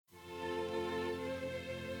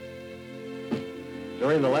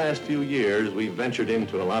During the last few years, we've ventured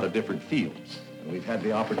into a lot of different fields, and we've had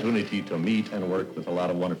the opportunity to meet and work with a lot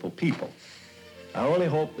of wonderful people. I only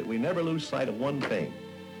hope that we never lose sight of one thing,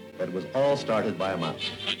 that it was all started by a mouse.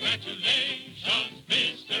 Congratulations,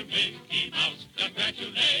 Mr. Mickey Mouse.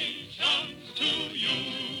 Congratulations to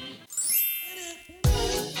you.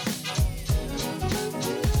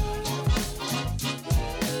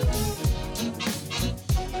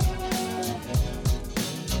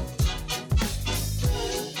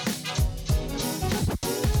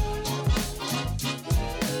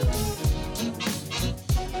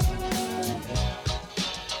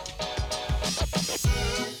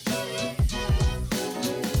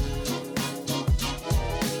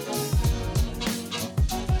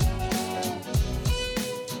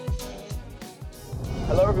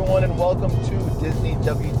 Hello everyone and welcome to Disney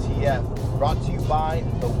WTF, brought to you by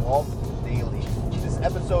The Walt Daily. This is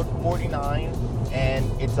episode 49,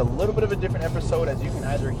 and it's a little bit of a different episode. As you can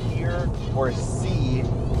either hear or see,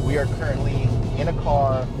 we are currently in a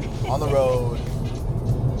car on the road.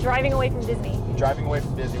 Driving away from Disney. We're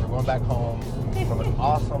going back home from an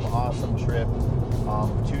awesome trip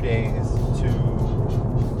for 2 days to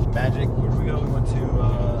Magic. Where did we go?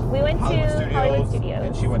 We went to Hollywood Studios.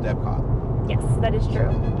 And she went to Epcot. Yes, that is true.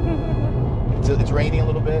 It's raining a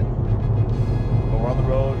little bit, but we're on the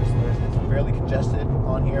road. It's fairly congested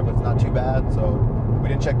on here, but it's not too bad. So we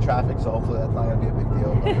didn't check traffic, so hopefully that's not going to be a big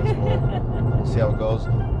deal. But I guess we'll see how it goes.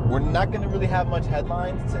 We're not going to really have much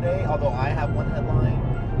headlines today, although I have one headline.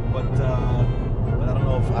 But I don't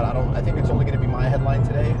know if I think it's only going to be my headline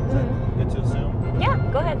today. Is that good to assume? Yeah,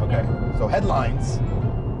 go ahead. Okay. Yeah. So headlines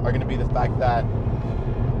are going to be the fact that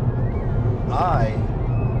I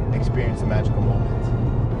experienced a magical moment,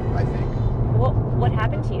 I think. What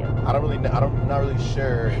happened to you? I'm not really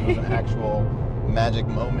sure if it was an actual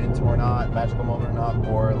magical moment or not,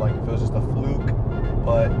 or like if it was just a fluke.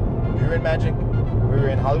 But we were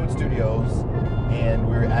in Hollywood Studios, and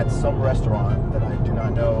we were at some restaurant that I do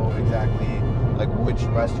not know exactly like which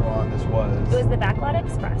restaurant this was. It was the Backlot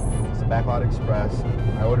Express. It's the Backlot Express.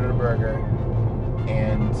 I ordered a burger,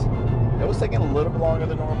 and it was taking a little bit longer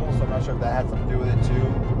than normal, so I'm not sure if that had something to do with it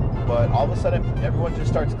too. But all of a sudden, everyone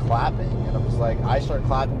just starts clapping, and I'm just like, I start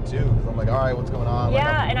clapping too, because I'm like, all right, what's going on?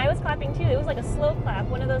 Yeah, and I was clapping too. It was like a slow clap,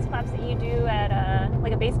 one of those claps that you do at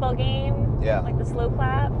like a baseball game. Yeah. Like the slow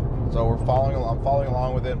clap. So I'm following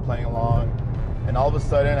along with it and playing along, and all of a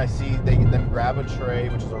sudden I see them grab a tray,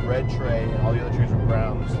 which is a red tray, and all the other trays were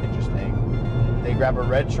brown, which is interesting. They grab a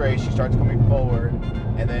red tray, she starts coming forward,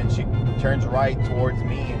 and then she turns right towards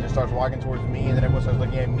me and just starts walking towards me, and then everyone starts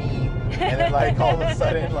looking at me, and then like all of a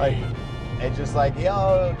sudden like it's just like,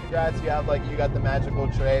 yo, congrats, you got the magical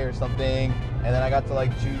tray or something. And then I got to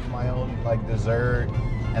like choose my own like dessert,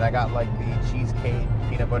 and I got like the cheesecake,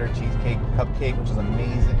 peanut butter cheesecake cupcake, which is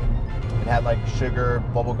amazing. It had like sugar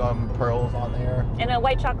bubblegum pearls on there and a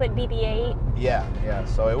white chocolate BB-8. Yeah.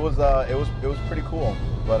 So it was pretty cool.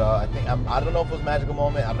 But I don't know if it was a magical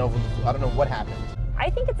moment. I don't know what happened. I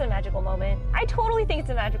think it's a magical moment. I totally think it's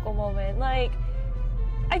a magical moment. Like,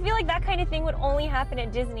 I feel like that kind of thing would only happen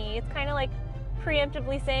at Disney. It's kind of like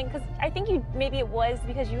preemptively saying, because I think maybe it was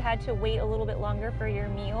because you had to wait a little bit longer for your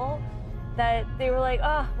meal, that they were like,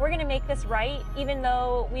 oh, we're going to make this right, even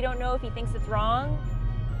though we don't know if he thinks it's wrong,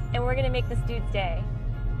 and we're going to make this dude's day.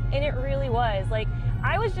 And it really was. Like,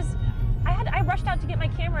 I rushed out to get my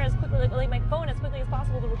camera as quickly, like my phone as quickly as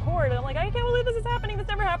possible to record, and I'm like, I can't believe this is happening. This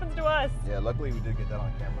never happens to us. Yeah, luckily we did get that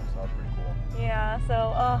on camera, so that was pretty cool. Yeah,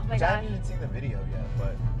 so, oh my gosh. I haven't seen the video yet,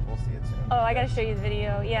 but we'll see it soon. Oh, I gotta show you the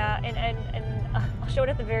video, yeah, and I'll show it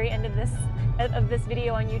at the very end of this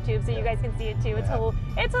video on YouTube, so you guys can see it too.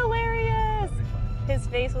 It's hilarious. His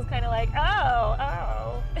face was kind of like,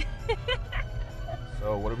 oh.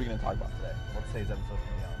 So what are we gonna talk about today? What's today's episode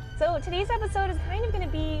gonna be on? So today's episode is kind of gonna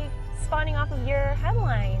be spawning off of your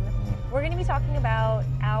headline. We're gonna be talking about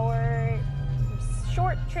our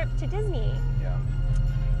short trip to Disney. Yeah.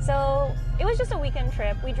 So it was just a weekend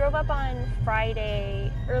trip. We drove up on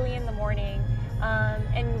Friday early in the morning,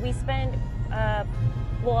 and we spent, it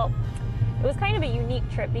was kind of a unique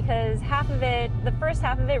trip because the first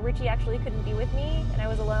half of it, Richie actually couldn't be with me and I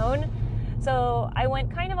was alone. So I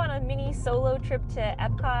went kind of on a mini solo trip to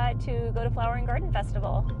Epcot to go to Flower and Garden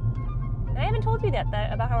Festival. And I haven't told you that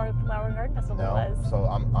about how our Flower and Garden Festival was. So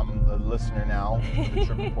I'm the listener now for the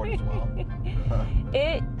trip report as well.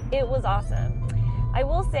 It was awesome. I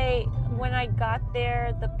will say, when I got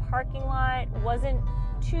there, the parking lot wasn't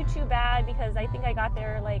too bad because I think I got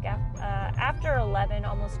there like after 11,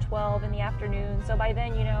 almost 12 in the afternoon. So by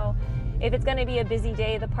then, if it's going to be a busy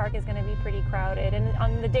day, the park is going to be pretty crowded. And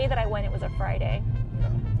on the day that I went, it was a Friday. Yeah.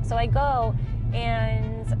 So I go,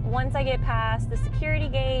 And once I get past the security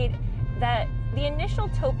gate, that the initial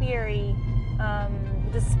topiary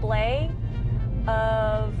display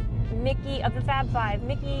of Mickey, of the Fab Five,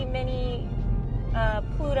 Mickey, Minnie,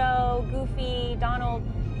 Pluto, Goofy, Donald,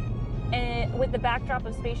 and with the backdrop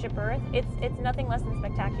of Spaceship Earth, it's nothing less than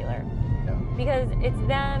spectacular. Yeah. Because it's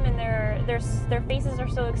them and their faces are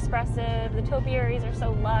so expressive, the topiaries are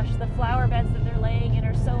so lush, the flower beds that they're laying in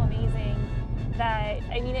are so amazing that,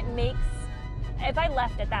 I mean, it makes, if I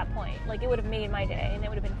left at that point, like, it would have made my day and it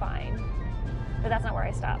would have been fine. But that's not where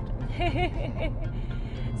I stopped.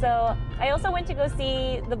 So I also went to go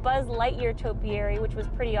see the Buzz Lightyear topiary, which was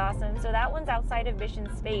pretty awesome. So that one's outside of Mission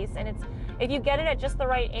Space, and it's, if you get it at just the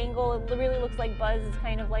right angle, it really looks like Buzz is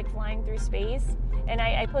kind of like flying through space. And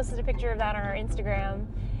I posted a picture of that on our Instagram,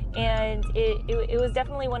 and it was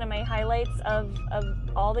definitely one of my highlights of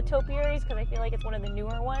all the topiaries, because I feel like it's one of the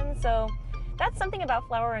newer ones. So that's something about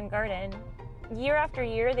Flower and Garden. Year after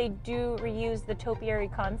year, they do reuse the topiary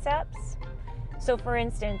concepts. So for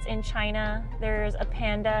instance, in China, there's a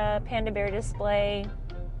panda bear display.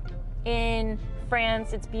 In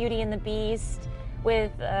France, it's Beauty and the Beast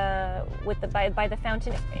with the by the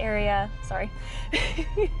fountain area. Sorry.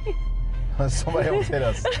 Somebody almost hit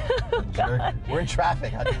us. Oh, God. We're in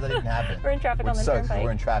traffic. How does that even happen? We're in traffic on the sucks, 'cause turnpike.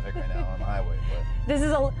 we're in traffic right now on the highway. But This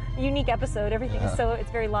is a unique episode. Everything is so, it's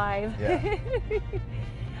very live. Yeah.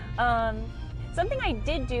 Something I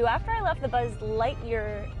did do after I left the Buzz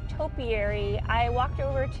Lightyear topiary, I walked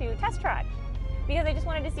over to Test Track because I just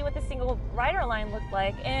wanted to see what the single rider line looked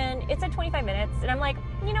like, and it's at 25 minutes, and I'm like,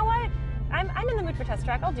 you know what? I'm in the mood for Test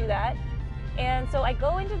Track. I'll do that. And so I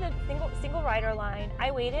go into the single rider line.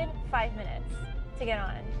 I waited 5 minutes to get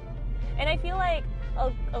on, and I feel like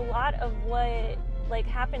a lot of what like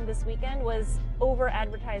happened this weekend was over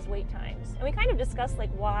advertised wait times, and we kind of discussed like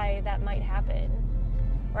why that might happen,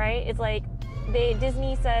 right? It's like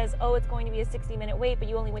Disney says, oh, it's going to be a 60-minute wait, but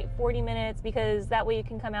you only wait 40 minutes because that way you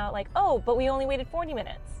can come out like, oh, but we only waited 40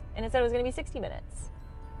 minutes, and it said it was going to be 60 minutes.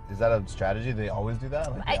 is that a strategy? They always do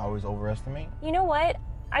that? Like they always overestimate? You know what?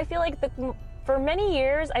 I feel like for many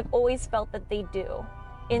years, I've always felt that they do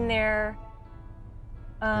in their.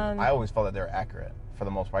 I always felt that they're accurate for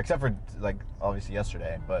the most part, except for like obviously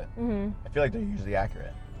yesterday. But I feel like they're usually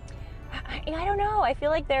accurate. I don't know. I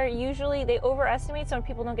feel like they overestimate, so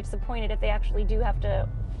people don't get disappointed if they actually do have to,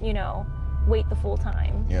 wait the full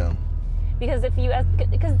time. Yeah. Because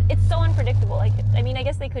because it's so unpredictable. Like, I mean, I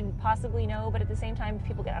guess they could possibly know, but at the same time, if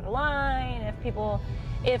people get out of line,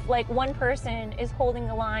 if like one person is holding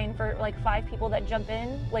the line for like 5 people that jump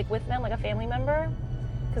in, like with them, like a family member,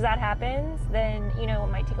 because that happens, then,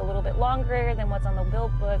 it might take a little bit longer than what's on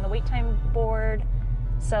the wait time board.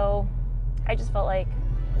 So I just felt like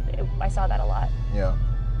I saw that a lot. Yeah.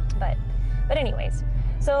 But anyways,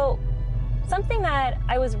 so something that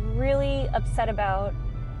I was really upset about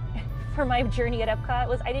for my journey at Epcot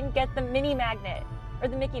was I didn't get the mini magnet or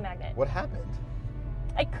the Mickey magnet. What happened?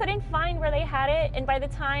 I couldn't find where they had it, and by the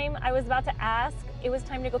time I was about to ask, it was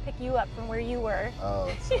time to go pick you up from where you were. Oh,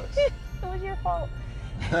 it sucks. It was your fault.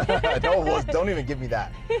 Don't even give me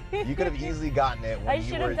that. You could have easily gotten it when I you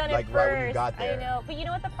should were have done like it right first. when you got there. I know, but you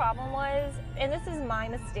know what the problem was, and this is my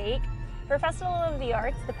mistake. For Festival of the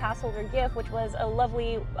Arts, the pass holder gift, which was a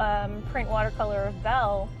lovely print watercolor of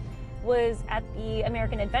Belle, was at the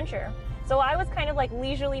American Adventure. So I was kind of like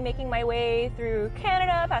leisurely making my way through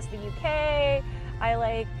Canada, past the UK. I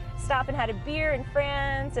like stopped and had a beer in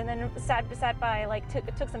France, and then sat by, like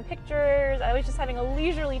took some pictures. I was just having a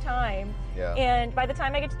leisurely time. Yeah. And by the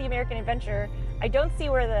time I get to the American Adventure, I don't see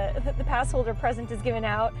where the pass holder present is given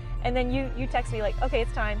out. And then you text me like, okay,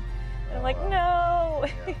 it's time. And I'm like, no.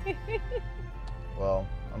 Yeah. Well,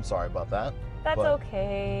 I'm sorry about that. That's but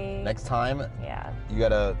okay. Next time, Yeah. you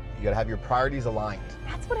gotta have your priorities aligned.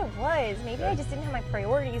 That's what it was. Maybe I just didn't have my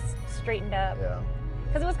priorities straightened up. Yeah.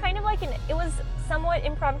 Because it was kind of like it was somewhat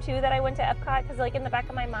impromptu that I went to Epcot, because like in the back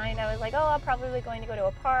of my mind I was like, oh, I'm probably going to go to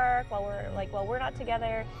a park while we're not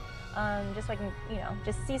together, just so I can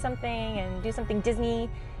just see something and do something Disney.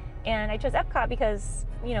 And I chose Epcot because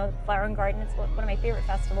Flower and Garden, it's one of my favorite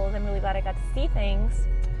festivals. I'm really glad I got to see things.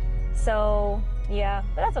 So yeah,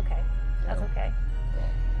 but that's okay. That's okay.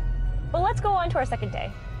 But let's go on to our second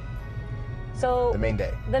day. So The main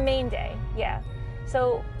day. The main day, yeah.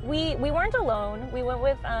 So we weren't alone. We went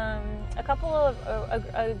with a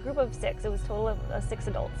group of 6. It was a total of 6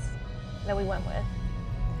 adults that we went with.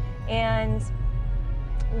 And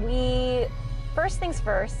first things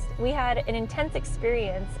first, we had an intense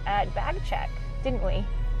experience at bag check, didn't we?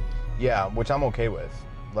 Yeah, which I'm okay with.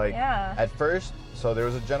 Like Yeah. at first, so there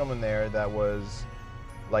was a gentleman there that was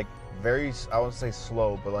like very, I won't say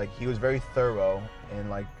slow, but like he was very thorough in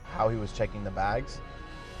like how he was checking the bags.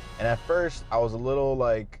 And at first I was a little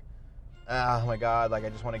like, oh my God, like I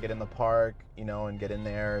just want to get in the park, you know, and get in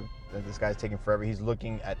there. This guy's taking forever. He's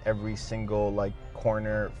looking at every single like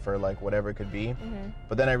corner for like whatever it could be. Mm-hmm.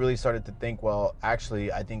 But then I really started to think, well,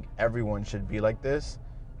 actually, I think everyone should be like this,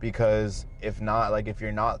 because if not, like if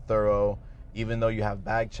you're not thorough, even though you have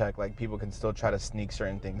bag check, like people can still try to sneak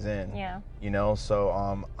certain things in. Yeah. You know, so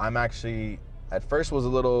I'm actually at first was a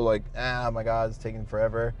little like, oh my God, it's taking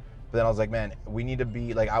forever. But then I was like, man, we need to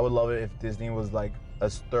be like, I would love it if Disney was like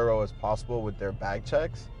as thorough as possible with their bag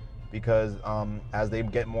checks, because as they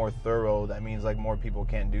get more thorough, that means like more people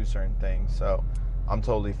can't do certain things. So I'm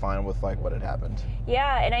totally fine with like what had happened.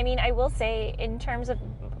 Yeah, and I mean, I will say in terms of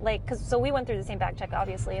like, so we went through the same bag check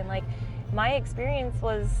obviously, and like my experience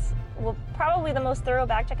was, well, probably the most thorough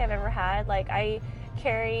bag check I've ever had. Like I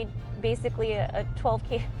carried basically a 12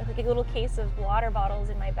 like a little case of water bottles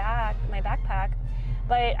in my backpack.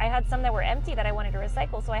 But I had some that were empty that I wanted to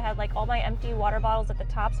recycle, so I had like all my empty water bottles at the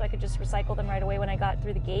top so I could just recycle them right away when I got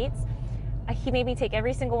through the gates. He made me take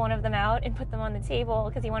every single one of them out and put them on the table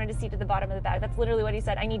because he wanted to see to the bottom of the bag. That's literally what he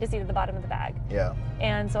said. I need to see to the bottom of the bag. Yeah.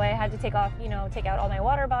 And so I had to take out all my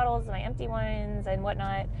water bottles, my empty ones and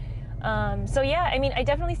whatnot. So yeah, I mean, I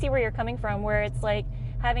definitely see where you're coming from, where it's like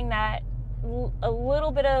having that a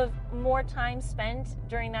little bit of more time spent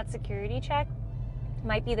during that security check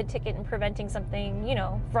might be the ticket in preventing something, you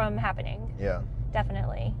know, from happening. Yeah.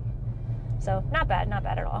 Definitely. So not bad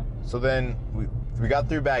at all. So then we got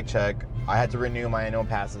through bag check. I had to renew my annual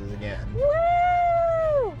passes again.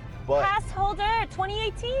 Woo! But Pass holder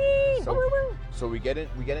 2018. So- Woo, woo, woo. so we get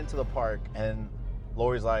into the park, and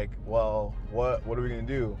Lori's like, well, what are we gonna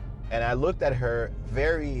do? And I looked at her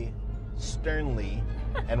very sternly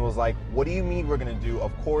and was like, what do you mean we're gonna do?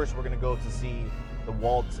 Of course we're gonna go to see the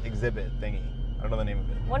Waltz exhibit thingy. I don't know the name of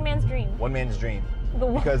it. One man's dream. One man's dream. The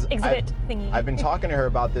Because exhibit thingy. I've been talking to her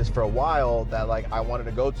about this for a while, that like I wanted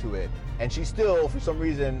to go to it, and she still, for some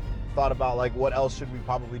reason, thought about like what else should we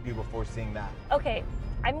probably do before seeing that. Okay,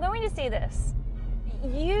 I'm going to say this. I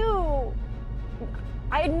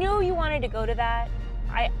knew you wanted to go to that.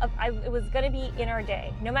 It was going to be in our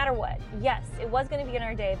day, no matter what. Yes, it was going to be in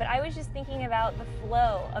our day, but I was just thinking about the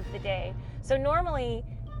flow of the day. So normally,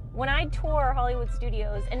 when I tour Hollywood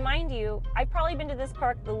Studios, and mind you, I've probably been to this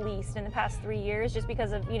park the least in the past 3 years, just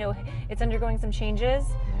because of, you know, it's undergoing some changes.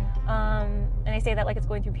 And I say that like it's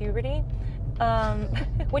going through puberty.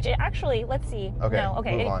 Which it actually, let's see. Okay, No,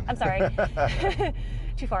 okay, move on. I'm sorry.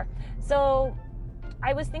 Too far. So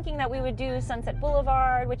I was thinking that we would do Sunset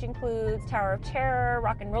Boulevard, which includes Tower of Terror,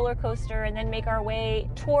 Rock and Roller Coaster, and then make our way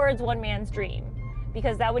towards One Man's Dream,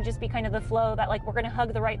 because that would just be kind of the flow that like we're gonna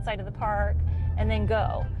hug the right side of the park and then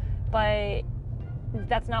go. But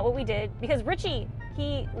that's not what we did, because Richie,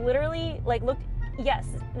 he literally like looked, yes,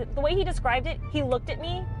 the way he described it, he looked at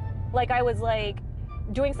me like I was like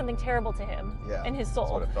doing something terrible to him in his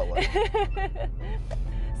soul. That's what it felt like.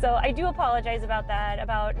 So I do apologize about that,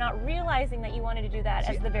 about not realizing that you wanted to do that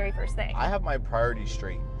as the very first thing. I have my priorities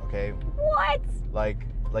straight, okay? What? Like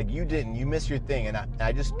you didn't. You missed your thing, and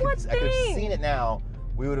I just What I could have thing? seen it now.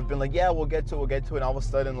 We would have been like, yeah, we'll get to it, and all of a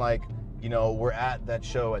sudden, like, you know, we're at that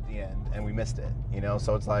show at the end, and we missed it, you know?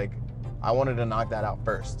 So it's like, I wanted to knock that out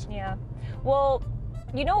first. Yeah. Well,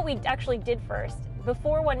 you know what we actually did first?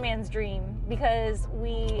 Before One Man's Dream, because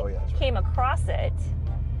we Oh, yeah, that's right. came across it,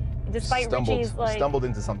 despite Richie's like... Stumbled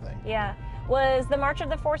into something. Yeah. Was the March of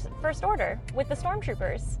the First Order with the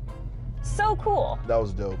Stormtroopers. So cool. That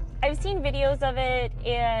was dope. I've seen videos of it,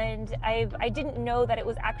 and I didn't know that it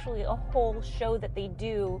was actually a whole show that they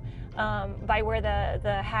do by where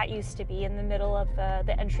the hat used to be in the middle of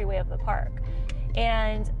the entryway of the park.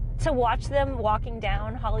 And to watch them walking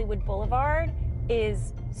down Hollywood Boulevard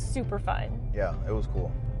is super fun. Yeah, it was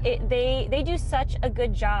cool. They do such a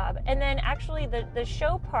good job. And then actually the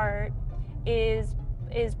show part is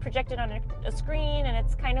projected on a screen, and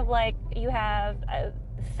it's kind of like you have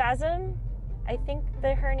Phasm, I think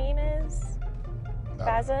that her name is. No.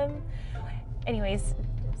 Phasm. Anyways,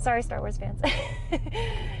 sorry Star Wars fans.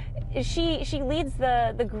 She leads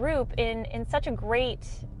the group in such a great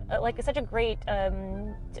what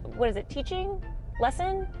is it, teaching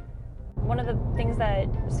lesson. One of the things that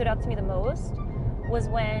stood out to me the most was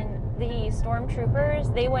when the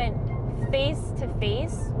stormtroopers, they went face to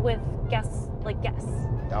face with guests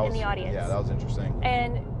in the audience. Yeah, that was interesting.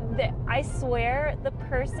 And I swear the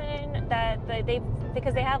person that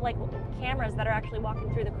because they have like cameras that are actually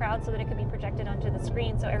walking through the crowd so that it could be projected onto the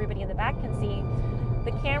screen so everybody in the back can see.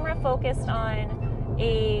 The camera focused on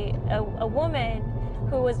a woman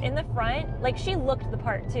who was in the front, like she looked the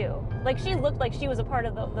part too. Like she looked like she was a part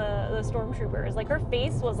of the stormtroopers. Like her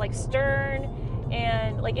face was like stern,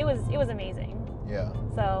 and like it was amazing. Yeah.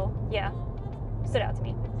 So yeah, stood out to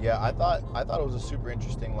me. Yeah, I thought it was a super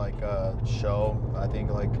interesting like show. I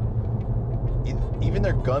think like even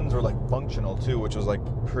their guns were like functional too, which was like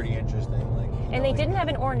pretty interesting. Like, and they didn't have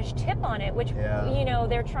an orange tip on it, which you know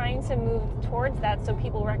they're trying to move towards that so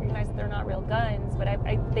people recognize that they're not real guns. But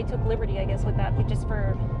they took liberty, I guess, with that, just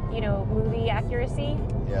for movie accuracy.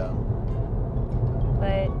 Yeah.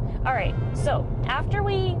 But all right, so after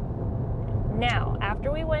we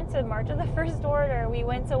went to March of the First Order, we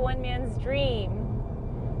went to One Man's Dream,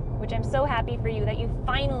 which I'm so happy for you that you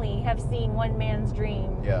finally have seen One Man's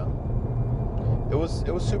Dream. Yeah. It was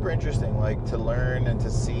super interesting, like to learn and to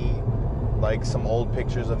see like some old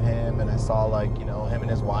pictures of him, and I saw like him and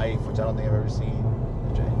his wife, which I don't think I've ever seen.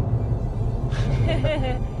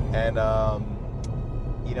 And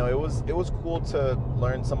it was cool to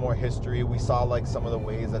learn some more history. We saw like some of the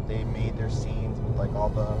ways that they made their scenes with like all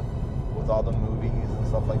the movies and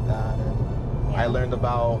stuff like that, and I learned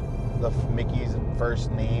about Mickey's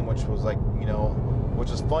first name, which was like which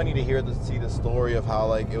was funny to see the story of how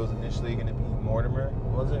like it was initially going to be Mortimer,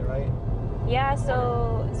 was it, right? Yeah,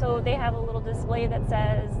 so they have a little display that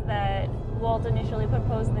says that Walt initially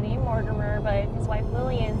proposed the name Mortimer, but his wife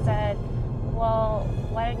Lillian said, well,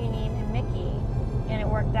 why don't you name him Mickey? And it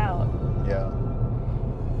worked out. Yeah.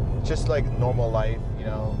 Just like normal life,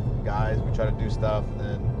 guys, we try to do stuff,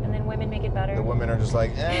 and then women make it better. The women are just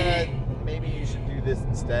like, maybe you should do this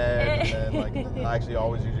instead, and then like it actually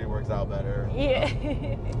always usually works out better. Yeah.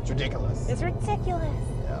 It's ridiculous. It's ridiculous.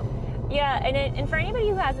 Yeah. Yeah, and for anybody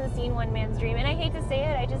who hasn't seen One Man's Dream, and I hate to say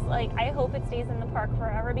it, I hope it stays in the park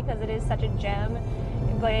forever because it is such a gem.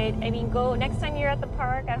 But I mean, next time you're at the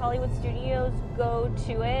park at Hollywood Studios, go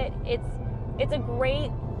to it. It's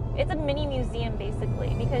a mini museum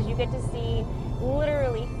basically, because you get to see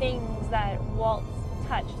literally things that Walt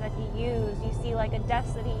touched, that he used. You see like a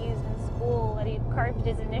desk that he used in school that he carved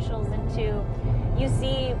his initials into. You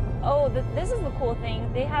see, this is the cool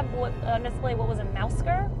thing. They have on display what was a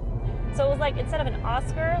Mousker. So it was like, instead of an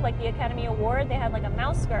Oscar, like the Academy Award, they had like a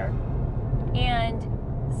Mousker. And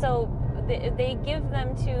so they give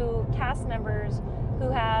them to cast members who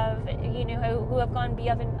have, who have gone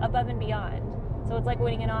above and beyond. So it's like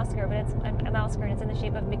winning an Oscar, but it's a Mousker and it's in the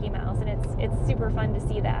shape of Mickey Mouse, and it's super fun to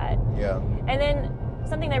see that. Yeah. And then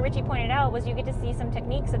something that Richie pointed out was you get to see some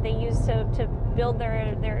techniques that they use to build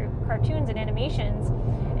their cartoons and animations,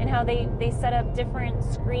 and how they set up different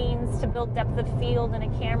screens to build depth of field in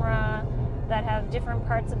a camera that have different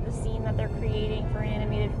parts of the scene that they're creating for an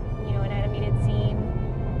animated scene,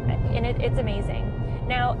 and it's amazing.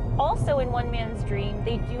 Now, also in One Man's Dream,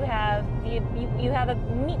 they do have you have a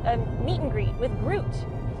meet and greet with Groot.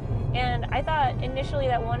 And I thought initially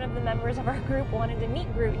that one of the members of our group wanted to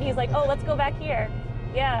meet Groot, and he's like, "Oh, let's go back here.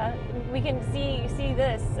 Yeah, we can see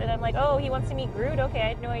this." And I'm like, "Oh, he wants to meet Groot? Okay, I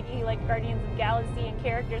had no idea he liked Guardians of the Galaxy and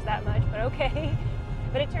characters that much, but okay."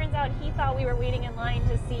 But it turns out he thought we were waiting in line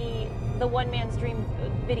to see the One Man's Dream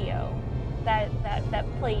video that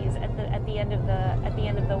plays at the end of the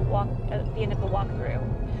walkthrough.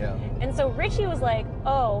 Yeah. And so Richie was like,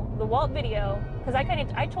 "Oh, the Walt video," because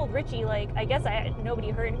I told Richie, like, I guess nobody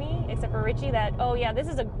heard me except for Richie, that, "Oh yeah, this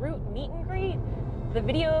is a Groot meet and greet. The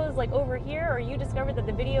video's like over here," or you discovered that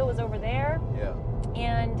the video was over there. Yeah.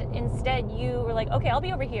 And instead you were like, "Okay, I'll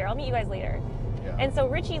be over here. I'll meet you guys later." Yeah. And so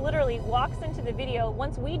Richie literally walks into the video.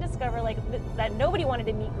 Once we discover that nobody wanted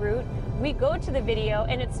to meet Groot, we go to the video,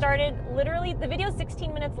 and it started literally, the video's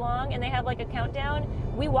 16 minutes long, and they have like a countdown.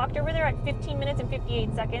 We walked over there at 15 minutes and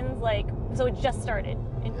 58 seconds, so it just started.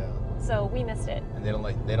 And so we missed it. And they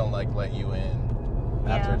don't let you in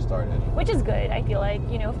after it started. Which is good, I feel like,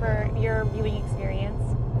 for your viewing experience.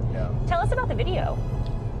 Yeah. Tell us about the video.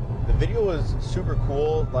 The video was super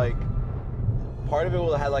cool. Like, part of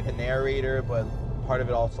it had like a narrator, but part of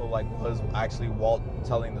it also like was actually Walt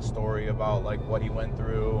telling the story about like what he went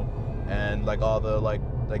through and like all the like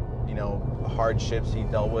hardships he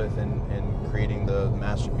dealt with in creating the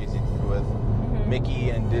masterpiece he did with Mickey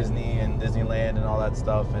and Disney and Disneyland and all that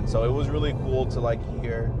stuff. And so it was really cool to like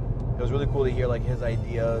hear. It was really cool to hear like his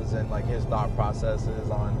ideas and like his thought processes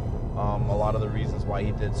on a lot of the reasons why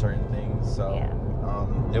he did certain things. So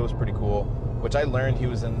it was pretty cool. Which I learned he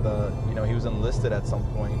was he was enlisted at some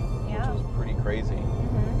point, which was pretty crazy.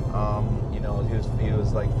 He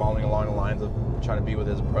was like following along the lines of trying to be with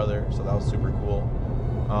his brother, so that was super cool.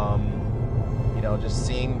 Just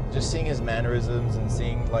seeing his mannerisms and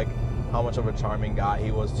seeing like how much of a charming guy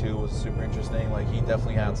he was too was super interesting. Like he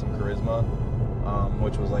definitely had some charisma,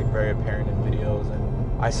 which was like very apparent in videos, and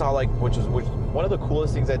I saw like, which one of the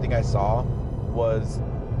coolest things I think I saw was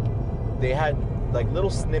they had like little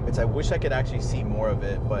snippets. I wish I could actually see more of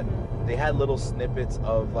it, but they had little snippets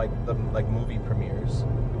of like the like movie premieres.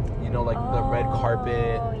 You know, like the red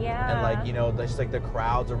carpet, yeah. and like, you know, just like the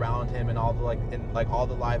crowds around him, and all the like all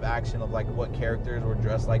the live action of like what characters were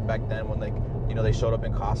dressed like back then when, like, you know, they showed up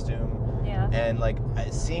in costume. Yeah. And like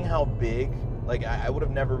seeing how big, like I would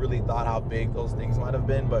have never really thought how big those things might have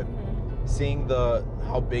been, but seeing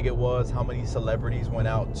how big it was, how many celebrities went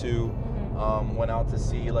out to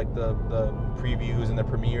see like the previews and the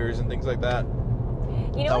premieres and things like that.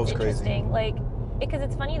 You know what's was crazy. interesting? Like, because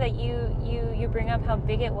it's funny that you bring up how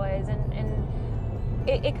big it was, and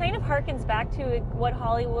it kind of harkens back to what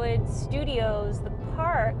Hollywood Studios, the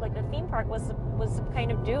park, like the theme park, was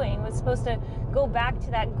kind of doing. Was supposed to go back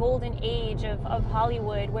to that golden age of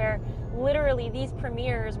Hollywood, where literally these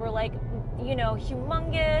premieres were like, you know,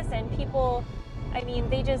 humongous, and people, I mean,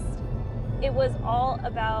 it was all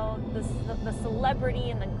about the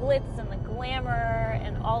celebrity and the glitz and the glamour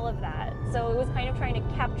and all of that. So it was kind of trying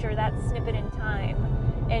to capture that snippet in time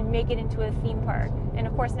and make it into a theme park. And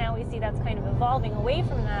of course now we see that's kind of evolving away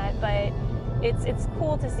from that, but it's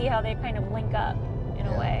cool to see how they kind of link up in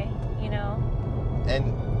a way, you know?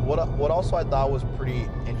 And what also I thought was pretty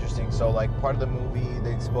interesting, so like part of the movie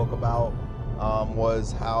they spoke about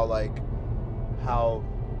was how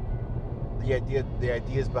the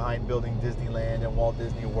ideas behind building Disneyland and Walt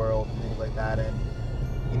Disney World and things like that. And,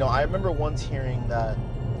 you know, I remember once hearing that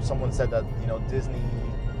someone said that, you know,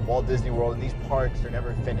 Walt Disney World and these parks, they're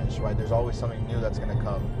never finished, right? There's always something new that's gonna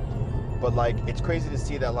come. But like, it's crazy to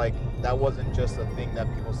see that like that wasn't just a thing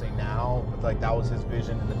that people say now, but like that was his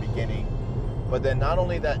vision in the beginning. But then not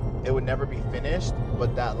only that it would never be finished,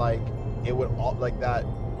 but that like it would like that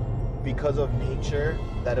because of nature,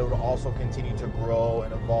 that it would also continue to grow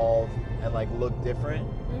and evolve and like look different.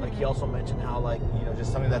 Like he also mentioned how like, you know,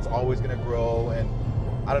 just something that's always gonna grow. And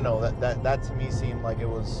I don't know, that to me seemed like it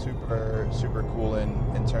was super, super cool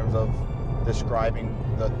in terms of describing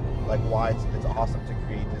the like why it's awesome to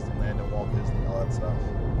create Disneyland and Walt Disney and all that stuff.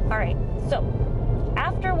 All right, so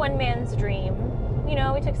after One Man's Dream, you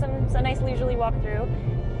know, we took a nice leisurely walk through.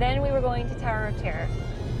 Then we were going to Tower of Terror.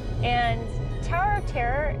 And Tower of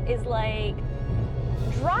Terror is like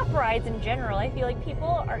drop rides in general. I feel like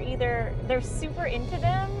people are either they're super into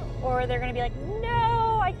them or they're gonna be like,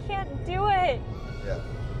 no, I can't do it. Yeah.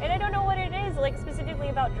 And I don't know what it is, like specifically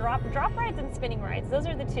about drop rides and spinning rides. Those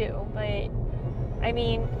are the two. But I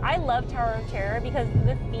mean, I love Tower of Terror because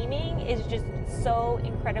the theming is just so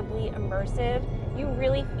incredibly immersive. You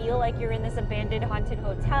really feel like you're in this abandoned haunted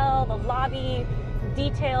hotel. The lobby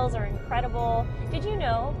details are incredible. Did you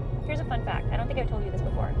know, here's a fun fact, I don't think I've told you this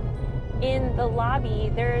before. In the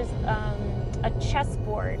lobby, there's a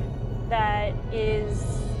chessboard that's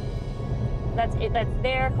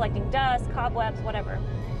there collecting dust, cobwebs, whatever.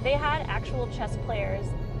 They had actual chess players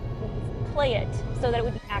play it so that it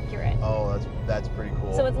would be accurate. Oh, that's pretty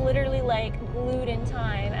cool. So it's literally like glued in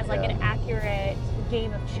time as like an accurate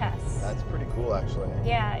game of chess. That's pretty cool, actually.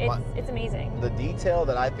 Yeah, it's amazing. The detail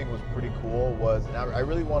that I think was pretty cool was, and I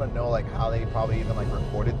really want to know like how they probably even like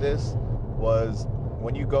recorded this, was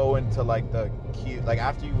when you go into like the queue, like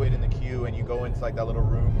after you wait in the queue and you go into like that little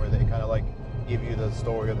room where they kind of like give you the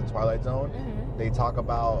story of the Twilight Zone, they talk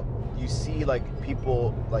about, you see like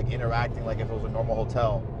people like interacting like if it was a normal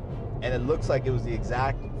hotel. And it looks like it was the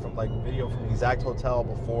exact, from like video from the exact hotel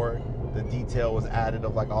before the detail was added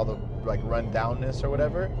of like all the like rundownness or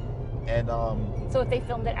whatever. And so if they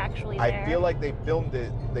filmed it actually there? I feel like they filmed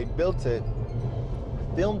it, they filmed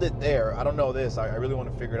it there. I don't know this. I really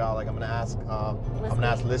want to figure it out. Like I'm gonna ask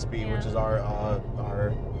Lispy, which is our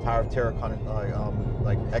Tower of Terror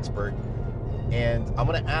like expert. And I'm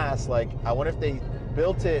gonna ask, like, I wonder if they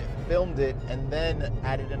built it, filmed it, and then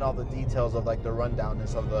added in all the details of like the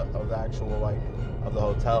rundownness of the actual like of the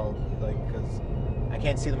hotel, like, because I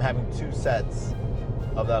can't see them having two sets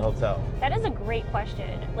of that hotel. That is a great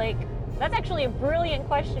question. Like, that's actually a brilliant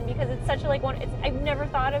question because it's such a like one. I've never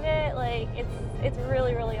thought of it. Like, it's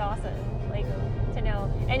really, really awesome. Like, to know.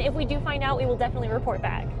 And if we do find out, we will definitely report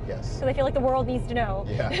back. Yes. Because I feel like the world needs to know.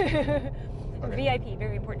 Yeah. Okay. VIP,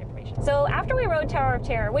 very important information. So after we rode Tower of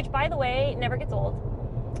Terror, which by the way never gets old,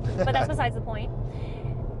 but that's besides the point.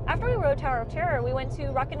 After we rode Tower of Terror, we went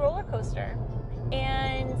to Rock and Roller Coaster,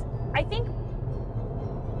 and I think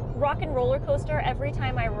Rock and Roller Coaster, every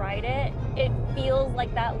time I ride it, it feels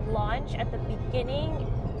like that launch at the beginning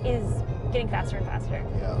is getting faster and faster.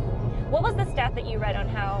 Yeah. What was the stat that you read on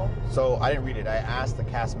how? So I didn't read it. I asked the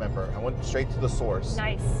cast member. I went straight to the source.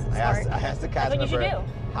 Nice. I asked the cast member That's what you should do.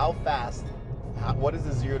 what is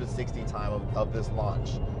the 0 to 60 time of this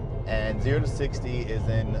launch? And 0 to 60 is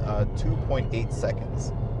in 2.8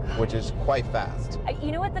 seconds, which is quite fast.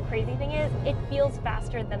 You know what the crazy thing is? It feels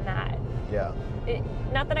faster than that. Yeah.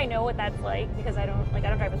 Not that I know what that's like because I don't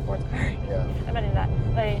drive a sports car. Yeah. I'm not into that,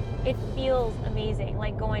 but it feels amazing,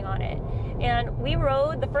 like going on it. And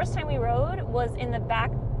the first time we rode was in the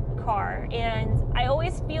back car, and I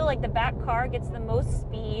always feel like the back car gets the most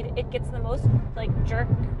speed. It gets the most like jerk,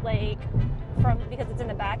 like because it's in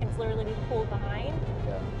the back and it's literally pulled behind.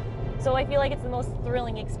 Yeah. So I feel like it's the most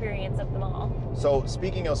thrilling experience of them all. So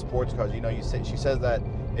speaking of sports cars, she says that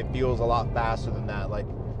it feels a lot faster than that. Like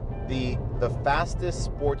the fastest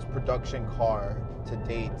sports production car to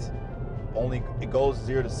date it goes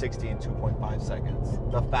 0 to 60 in 2.5 seconds.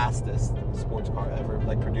 The fastest sports car ever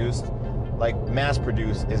produced, mass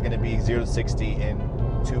produced, is going to be 0 to 60 in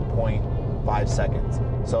 2.5 seconds.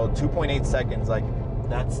 So 2.8 seconds,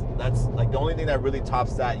 that's the only thing that really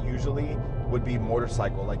tops that usually would be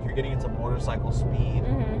motorcycle. Like you're getting into motorcycle speed.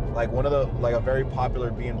 Mm-hmm. Like a very popular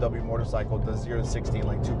BMW motorcycle does 0 to 60 in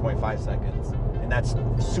 2.5 seconds, and that's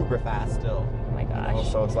super fast still. Oh my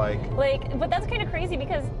gosh. So it's but that's kind of crazy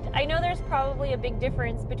because I know there's probably a big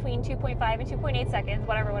difference between 2.5 and 2.8 seconds,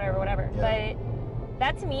 whatever. Yeah. But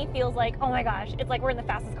that to me feels like, oh my gosh, it's like we're in the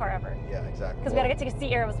fastest car ever. Yeah, exactly. Because we gotta get to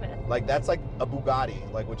see Aerosmith. That's like a Bugatti,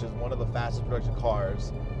 which is one of the fastest production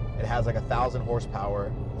cars. It has 1,000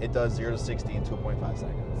 horsepower. It does 0 to 60 in 2.5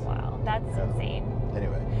 seconds. Wow, that's insane.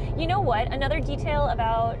 Anyway. You know what? Another detail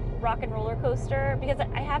about Rock and Roller Coaster, because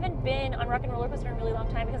I haven't been on Rock and Roller Coaster in a really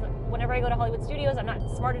long time because whenever I go to Hollywood Studios, I'm not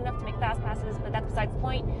smart enough to make fast passes, but that's besides the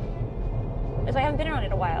point. So I haven't been on it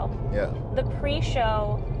in a while. Yeah. The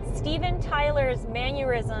pre-show, Steven Tyler's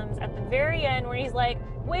mannerisms at the very end where he's like,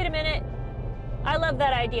 wait a minute, I love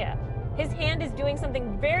that idea. His hand is doing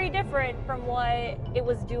something very different from what it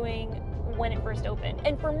was doing when it first opened.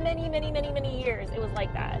 And for many, many, many, many years, it was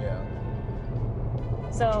like that. Yeah.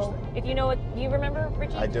 So, if you know what, do you remember,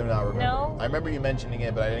 Richie? I do not remember. No? I remember you mentioning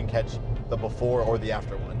it, but I didn't catch the before or the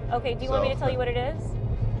after one. Okay, do you want me to tell you what it is?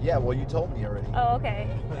 Yeah, well, you told me already. Oh, okay.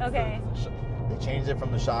 Okay. They changed it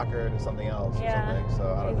from the shocker to something else or something,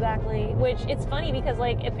 so I don't exactly. Know. Which, it's funny because,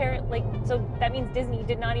 apparently, so that means Disney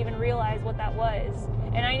did not even realize what that was.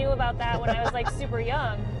 And I knew about that when I was, super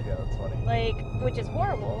young. Yeah, that's funny. Which is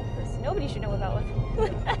horrible, because nobody should know about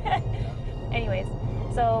it. Anyways,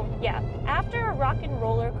 so, yeah. After Rock and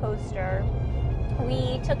Roller Coaster,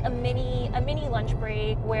 we took a mini lunch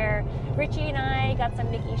break where Richie and I got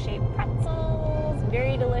some Mickey-shaped pretzels,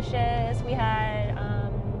 very delicious. We had,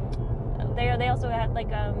 they also had,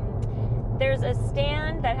 there's a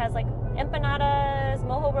stand that has, empanadas,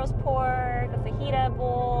 mojo roast pork, a fajita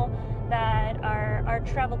bowl that our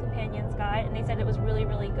travel companions got, and they said it was really,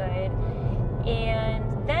 really good.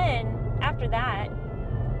 And then, after that,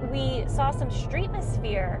 we saw some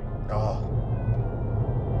Streetmosphere. Oh,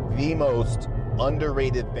 the most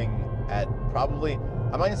underrated thing at probably,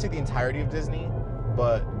 I'm not going to say the entirety of Disney,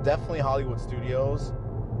 but definitely Hollywood Studios.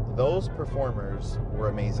 Those performers were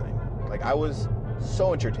amazing. I was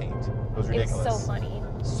so entertained. It was ridiculous. It was so funny.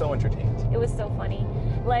 So entertained. It was so funny.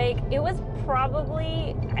 It was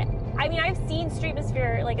probably, I mean, I've seen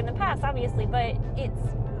Streetmosphere, in the past, obviously, but it's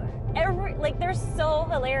they're so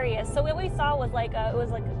hilarious. So what we saw was it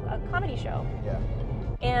was a comedy show. Yeah.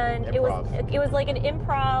 And improv. it was like an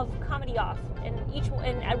improv comedy off, and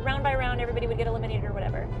round by round everybody would get eliminated or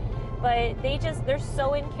whatever. But they're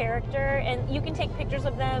so in character, and you can take pictures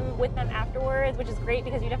of them with them afterwards, which is great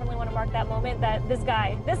because you definitely want to mark that moment that this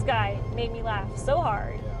guy made me laugh so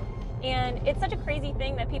hard. Yeah. And it's such a crazy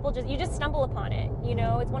thing that you just stumble upon it.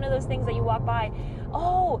 It's one of those things that you walk by.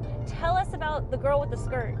 Oh, tell us about the girl with the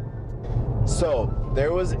skirt. So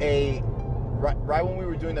there was right when we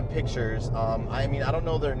were doing the pictures, I don't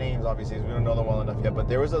know their names obviously, because we don't know them well enough yet, but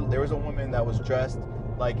there was a woman that was dressed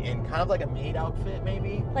in kind of like a maid outfit,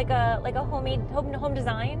 maybe? Like a homemade, home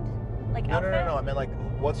designed outfit? No. I meant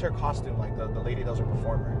what's her costume like? The lady that was a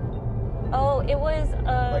performer. Oh, it was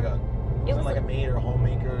it was like a maid or a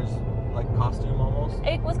homemaker's costume almost.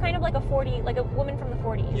 It was kind of like a woman from the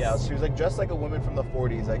 40s. Yeah, she was dressed like a woman from the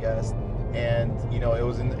 40s, I guess. And it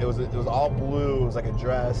was all blue. It was like a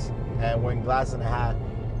dress and wearing glasses and a hat.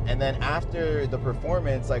 And then after the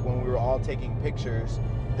performance, when we were all taking pictures,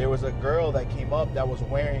 there was a girl that came up that was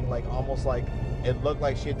wearing almost it looked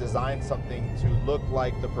like she had designed something to look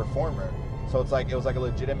like the performer. So it was a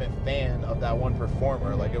legitimate fan of that one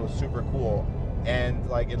performer. It was super cool, and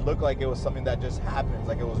it looked like it was something that just happens,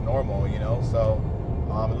 it was normal, So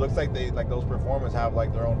it looks like those performers have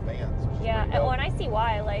their own fans. Which is and I see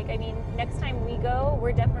why. Next time we go,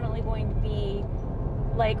 we're definitely going to be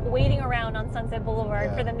like waiting around on Sunset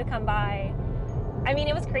Boulevard Yeah. for them to come by. I mean,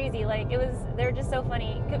 it was crazy. Like, they're just so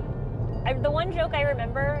funny. The one joke I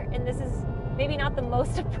remember, and this is maybe not the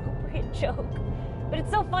most appropriate joke, but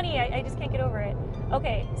it's so funny, I just can't get over it.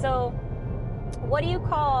 Okay, so what do you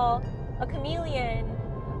call a chameleon,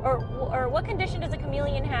 or what condition does a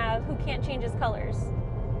chameleon have who can't change his colors?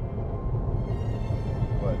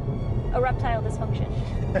 What? A reptile dysfunction.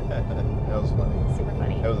 That was funny. Super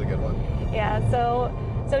funny. That was a good one. Yeah, so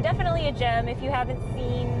definitely a gem. If you haven't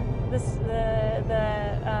seen the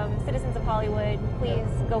Citizens of Hollywood, please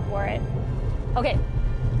go for it. Okay,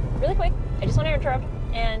 really quick, I just want to interrupt,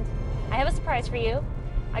 and I have a surprise for you.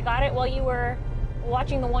 I got it while you were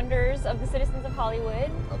watching the wonders of the Citizens of Hollywood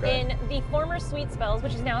Okay. in the former Sweet Spells,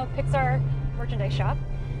 which is now a Pixar merchandise shop.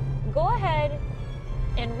 Go ahead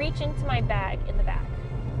and reach into my bag in the back,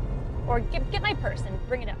 or get my purse and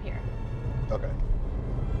bring it up here. Okay.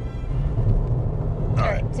 All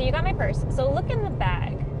right, so you got my purse. So look in the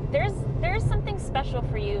bag. There's something special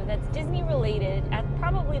for you that's Disney related at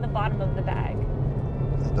probably the bottom of the bag.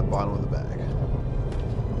 At the bottom of the bag.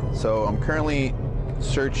 So I'm currently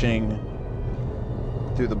searching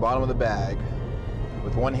through the bottom of the bag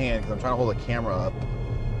with one hand because I'm trying to hold a camera up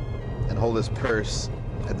and hold this purse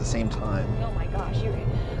at the same time. Oh my gosh,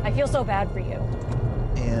 I feel so bad for you.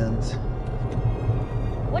 And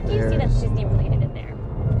What do you see that's There's- Disney related in there?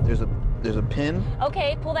 there's a pin.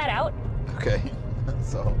 Okay, pull that out. Okay.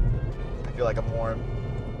 So I feel like I'm warm.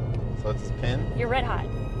 So it's this pin. You're red hot.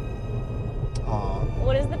 Aw,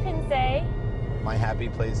 What does the pin say? my happy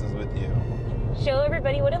place is with you. Show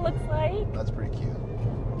everybody what it looks like. That's pretty cute,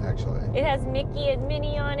 actually. It has Mickey and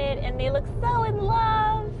Minnie on it, and they look so in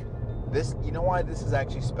love. This, you know why this is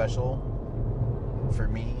actually special for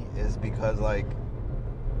me is because like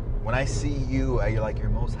when I see you at your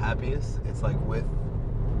most happiest, it's like with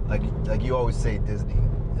like you always say Disney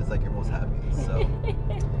is like your most happiest. So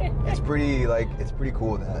it's pretty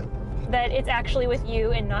cool that That it's actually with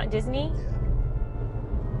you and not Disney. yeah.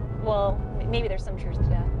 Well, maybe there's some truth to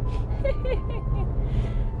that.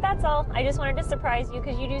 That's all. I just wanted to surprise you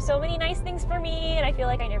because you do so many nice things for me, and I feel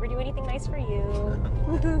like I never do anything nice for you.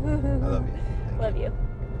 I love you. Thank Love you.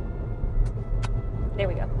 There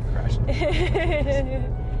we go.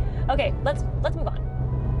 Crashing. Okay, let's move on.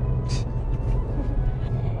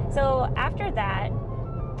 So after that,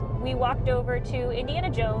 we walked over to Indiana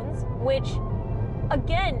Jones, which,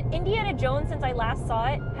 again, Indiana Jones, since I last saw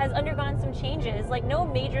it, has undergone some changes. Like, no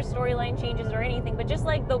major storyline changes or anything, but just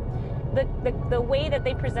like the way that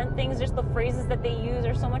they present things, just the phrases that they use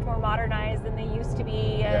are so much more modernized than they used to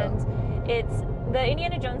be. And it's the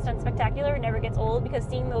Indiana Jones Stunt Spectacular never gets old because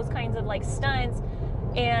seeing those kinds of like stunts.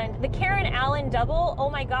 And the Karen Allen double, oh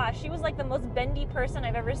my gosh, she was like the most bendy person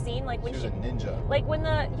I've ever seen. Like when She was a ninja. like when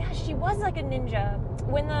she was like a ninja.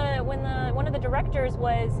 When one of the directors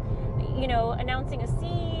was, you know, announcing a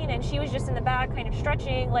scene and she was just in the back kind of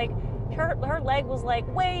stretching, like her leg was like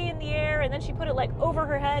way in the air and then she put it like over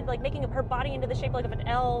her head, like making her body into the shape like of an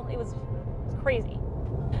L. It was crazy.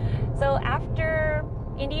 So after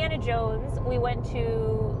Indiana Jones, we went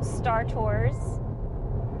to Star Tours.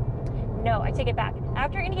 No, I take it back.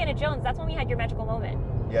 After Indiana Jones, that's when we had your magical moment.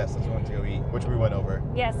 Yes, that's one to go eat, which we went over.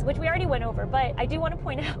 Yes, which we already went over, but I do want to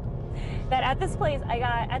point out that at this place, I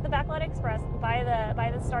got at the Backlot Express by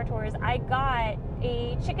the Star Tours, I got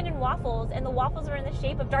a chicken and waffles, and the waffles are in the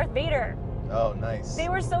shape of Darth Vader. Oh, nice. They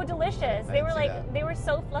were so delicious. I They were didn't see like that. they were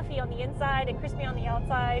so fluffy on the inside and crispy on the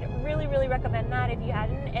outside. Really, really recommend that if you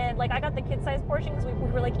hadn't. And like I got the kid-sized portion because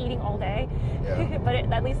we were like eating all day. Yeah. But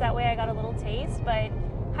at least that way I got a little taste. But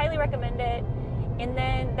highly recommend it. And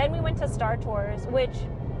then we went to Star Tours, which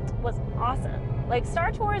was awesome. Like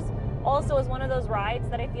Star Tours also is one of those rides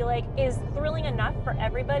that I feel like is thrilling enough for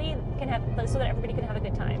everybody so that everybody can have a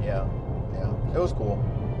good time. Yeah. It was cool.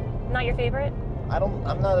 Not your favorite?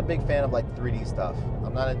 I'm not a big fan of like 3D stuff.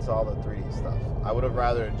 I'm not into all the 3D stuff. I would have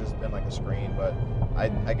rather it just been like a screen, but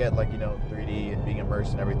I get like, you know, 3D and being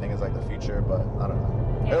immersed and everything is like the future, but I don't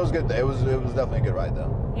know. Yeah. It was good. It was definitely a good ride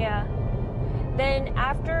though. Yeah. Then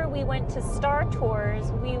after we went to Star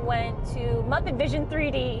Tours, we went to Muppet Vision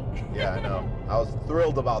 3D. Yeah, I know. I was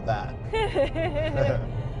thrilled about that.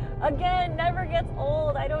 Again, never gets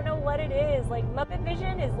old. I don't know what it is. Like Muppet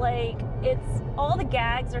Vision is like, it's all the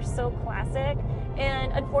gags are so classic.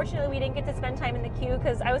 And unfortunately, we didn't get to spend time in the queue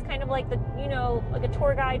because I was kind of like like a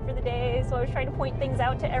tour guide for the day. So I was trying to point things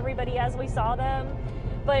out to everybody as we saw them.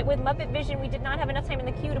 But with Muppet Vision, we did not have enough time in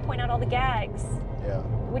the queue to point out all the gags, Yeah.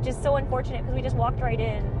 which is so unfortunate because we just walked right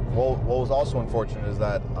in. Well, what was also unfortunate is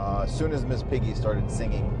that as soon as Miss Piggy started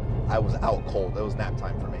singing, I was out cold. It was nap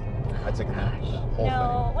time for me. I took a nap. Gosh, The whole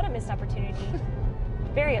no, what a missed opportunity.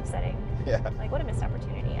 very upsetting. Yeah. Like, what a missed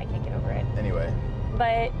opportunity. I can't get over it. Anyway.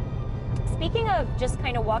 But speaking of just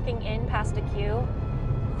kind of walking in past a queue,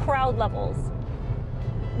 crowd levels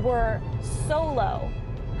were so low.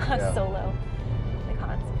 Yeah. So low. Like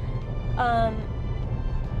Hans.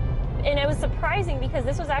 And it was surprising because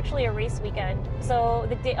this was actually a race weekend. So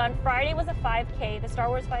the day, on Friday was a 5K, the Star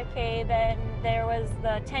Wars 5K. Then there was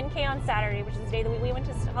the 10K on Saturday, which is the day that we went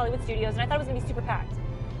to Hollywood Studios. And I thought it was going to be super packed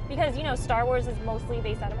because, you know, Star Wars is mostly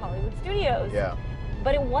based out of Hollywood Studios. Yeah.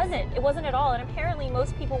 But it wasn't. It wasn't at all. And apparently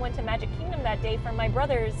most people went to Magic Kingdom that day from my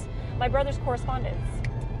brother's correspondence.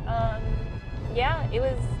 Yeah, it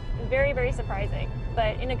was very, very surprising,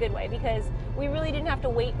 but in a good way, because we really didn't have to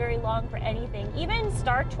wait very long for anything. Even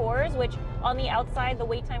Star Tours, which on the outside the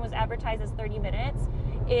wait time was advertised as 30 minutes,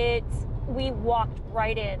 we walked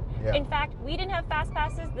right in. Yeah. In fact, we didn't have fast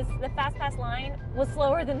passes. The fast pass line was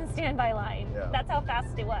slower than the standby line. Yeah. That's how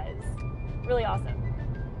fast it was. Really awesome.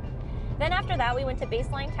 Then after that, we went to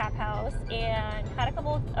Baseline Tap House and had a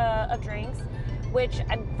couple of drinks, which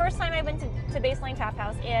first time I went to Baseline Tap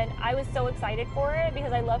House, and I was so excited for it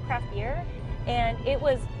because I love craft beer, and it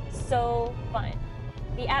was so fun.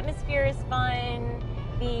 The atmosphere is fun.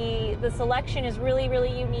 The selection is really,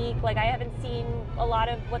 really unique. Like, I haven't seen a lot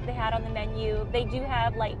of what they had on the menu. They do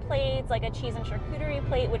have light plates, like a cheese and charcuterie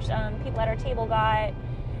plate, which people at our table got.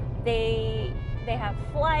 They have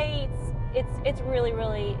flights. It's really,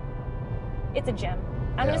 really, it's a gem.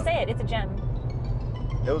 I'm gonna say it. It's a gem.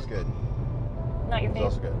 It was good. Not your It was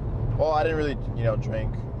also favorite. good. Well, I didn't really,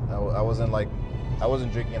 drink. I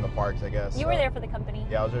wasn't drinking in the parks, I guess. You were there for the company.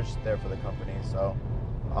 Yeah, I was just there for the company. So,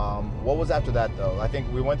 what was after that though? I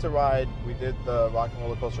think we went to ride. We did the Rock and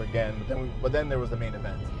Roller Coaster again, but then there was the main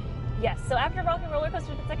event. Yes. So after Rock and Roller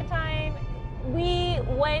Coaster the second time, we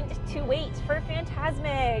went to wait for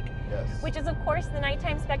Fantasmic, Yes. which is of course the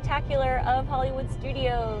nighttime spectacular of Hollywood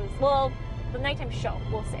Studios. Well, the nighttime show,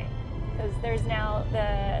 we'll say, because there's now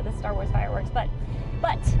the Star Wars fireworks.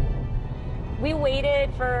 But we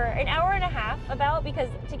waited for an hour and a half because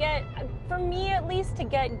for me at least, to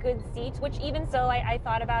get good seats, which even so, I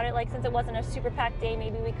thought about it, like, since it wasn't a super packed day,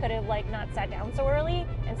 maybe we could have like not sat down so early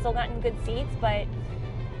and still gotten good seats. But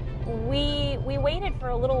we waited for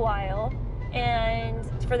a little while and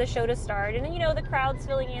for the show to start, and then, the crowd's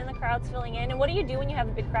filling in. And what do you do when you have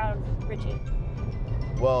a big crowd, Richie?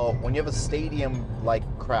 Well, when you have a stadium-like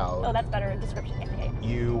crowd, Oh, that's better description. Yeah.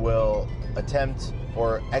 you will attempt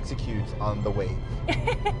or execute on the wave,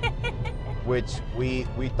 which we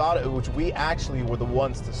actually were the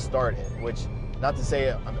ones to start it. Which, not to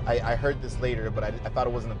say I heard this later, but I thought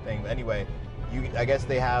it wasn't a thing. But anyway, I guess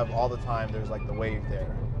they have all the time. There's like the wave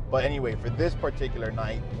there. But anyway, for this particular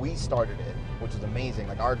night, we started it, which is amazing.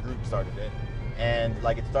 Like, our group started it, and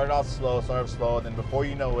like it started off slow, and then before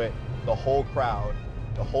you know it, the whole crowd,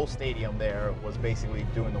 the whole stadium there was basically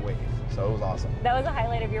doing the wave. So it was awesome. That was a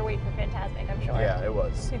highlight of your wait for Fantasmic, I'm sure. Yeah, it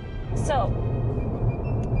was. So,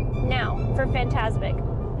 now for Fantasmic.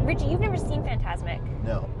 Richie, you've never seen Fantasmic.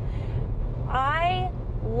 No. I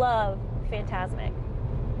love Fantasmic.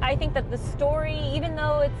 I think that the story, even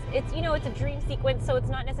though it's a dream sequence, so it's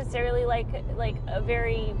not necessarily like a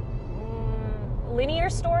very linear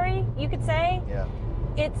story, you could say. Yeah.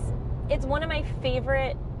 It's one of my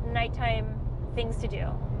favorite nighttime things to do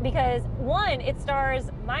because, one, it stars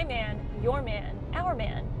my man, your man, our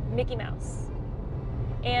man, Mickey Mouse,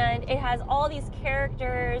 and it has all these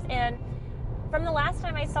characters. And from the last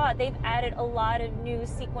time I saw it, they've added a lot of new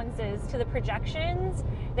sequences to the projections.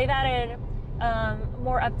 They've added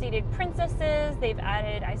more updated princesses. They've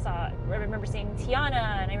added, I remember seeing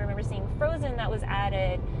Tiana, and I remember seeing Frozen that was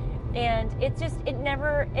added. And it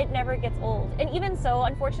never gets old. And even so,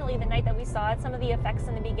 unfortunately, the night that we saw it, some of the effects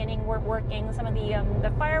in the beginning weren't working. Some of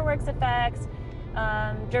the fireworks effects,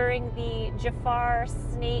 during the Jafar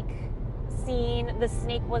snake scene, the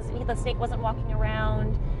snake wasn't walking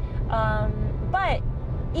around. But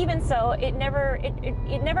even so, it never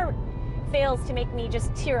fails to make me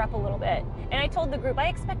just tear up a little bit. And I told the group, I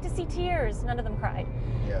expect to see tears. None of them cried.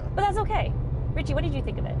 Yeah. But that's okay. Richie, what did you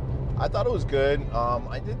think of it? I thought it was good.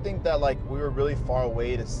 I did think that we were really far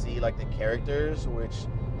away to see the characters, which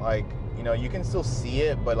you can still see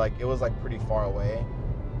it, but it was pretty far away.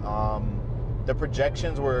 The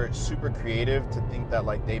projections were super creative to think that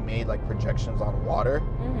they made projections on water.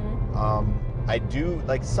 Mm-hmm. I do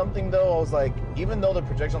something though. I was even though the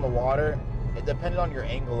projection on the water, it depended on your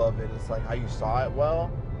angle of it. It's how you saw it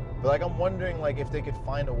well. But I'm wondering if they could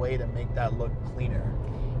find a way to make that look cleaner.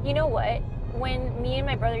 You know what? When me and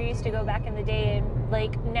my brother used to go back in the day,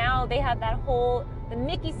 and now they have the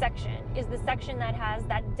Mickey section is the section that has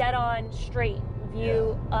that dead-on straight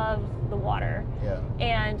view of the water Yeah.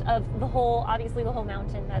 and of the whole, obviously the whole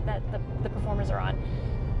mountain that the performers are on.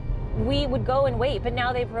 We would go and wait, but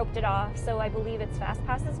now they've roped it off, so I believe it's fast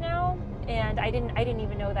passes now. And I didn't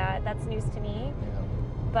even know that. That's news to me. Yeah.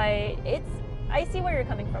 But I see where you're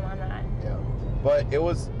coming from on that. Yeah. But it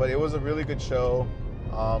was a really good show.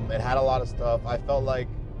 It had a lot of stuff. I felt like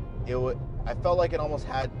it almost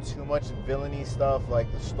had too much villainy stuff. Like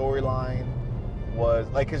the storyline was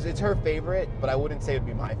like, cause it's her favorite, but I wouldn't say it'd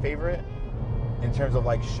be my favorite in terms of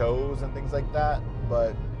like shows and things like that.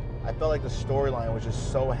 But I felt like the storyline was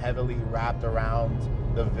just so heavily wrapped around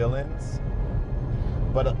the villains.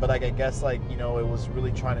 But like I guess like, you know, it was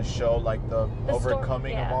really trying to show like the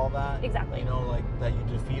overcoming of all that. Exactly. You know, like that you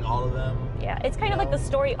defeat all of them. Yeah, it's kind of like the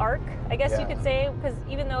story arc, I guess you Yeah. could say, because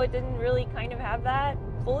even though it didn't really kind of have that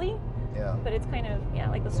fully, Yeah. but it's kind of, yeah,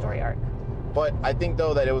 like the story arc. But I think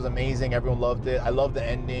though that it was amazing. Everyone loved it. I love the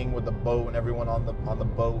ending with the boat and everyone on the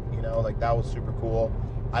boat. You know, like that was super cool.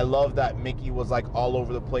 I love that Mickey was like all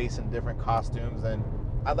over the place in different costumes, and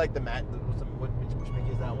I like the which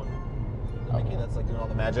Mickey is that one? The Mickey that's like doing all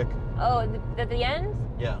the magic. Oh, at the end?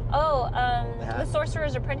 Yeah. Oh, hat. the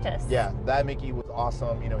Sorcerer's Apprentice. Yeah, that Mickey was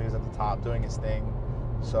awesome. You know, he was at the top doing his thing.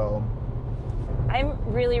 So I'm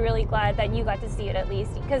really, really glad that you got to see it at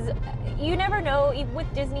least, because you never know,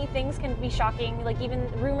 with Disney, things can be shocking. Like even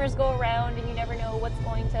rumors go around and you never know what's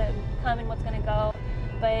going to come and what's going to go.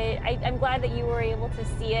 But I'm glad that you were able to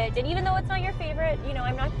see it. And even though it's not your favorite, you know,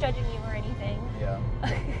 I'm not judging you or anything. yeah.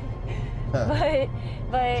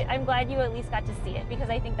 but I'm glad you at least got to see it,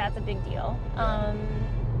 because I think that's a big deal.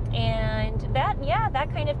 And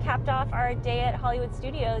that kind of capped off our day at Hollywood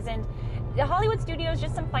Studios. And the Hollywood Studios,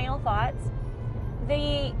 just some final thoughts.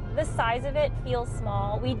 The size of it feels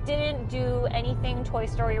small. We didn't do anything Toy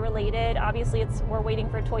Story related. Obviously, we're waiting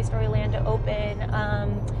for Toy Story Land to open.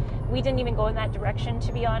 We didn't even go in that direction,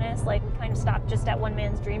 to be honest. Like, we kind of stopped just at One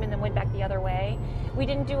Man's Dream and then went back the other way. We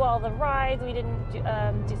didn't do all the rides. We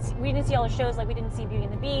didn't see all the shows. Like, we didn't see Beauty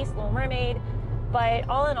and the Beast, Little Mermaid. But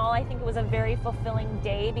all in all, I think it was a very fulfilling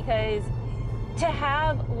day, because to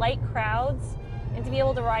have light crowds and to be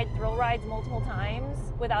able to ride thrill rides multiple times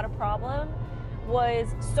without a problem was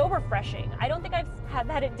so refreshing. I don't think I've had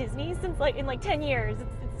that at Disney since in 10 years.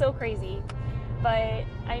 It's so crazy. But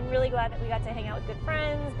I'm really glad that we got to hang out with good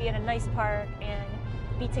friends, be in a nice park, and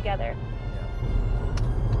be together.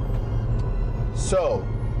 So,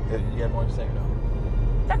 you had more to say or no?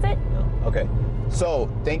 That's it. No. Okay. So,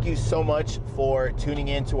 thank you so much for tuning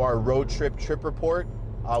in to our road trip report.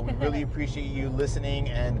 We really appreciate you listening,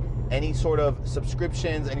 and any sort of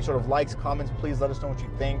subscriptions, any sort of likes, comments, please let us know what you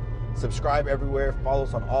think. Subscribe everywhere, follow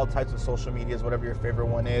us on all types of social medias, whatever your favorite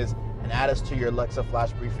one is, and add us to your Alexa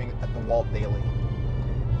Flash Briefing at the Walt Daily.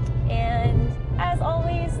 And as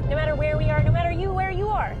always, no matter where we are, no matter where you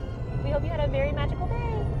are, we hope you had a very magical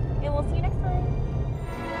day, and we'll see you next time.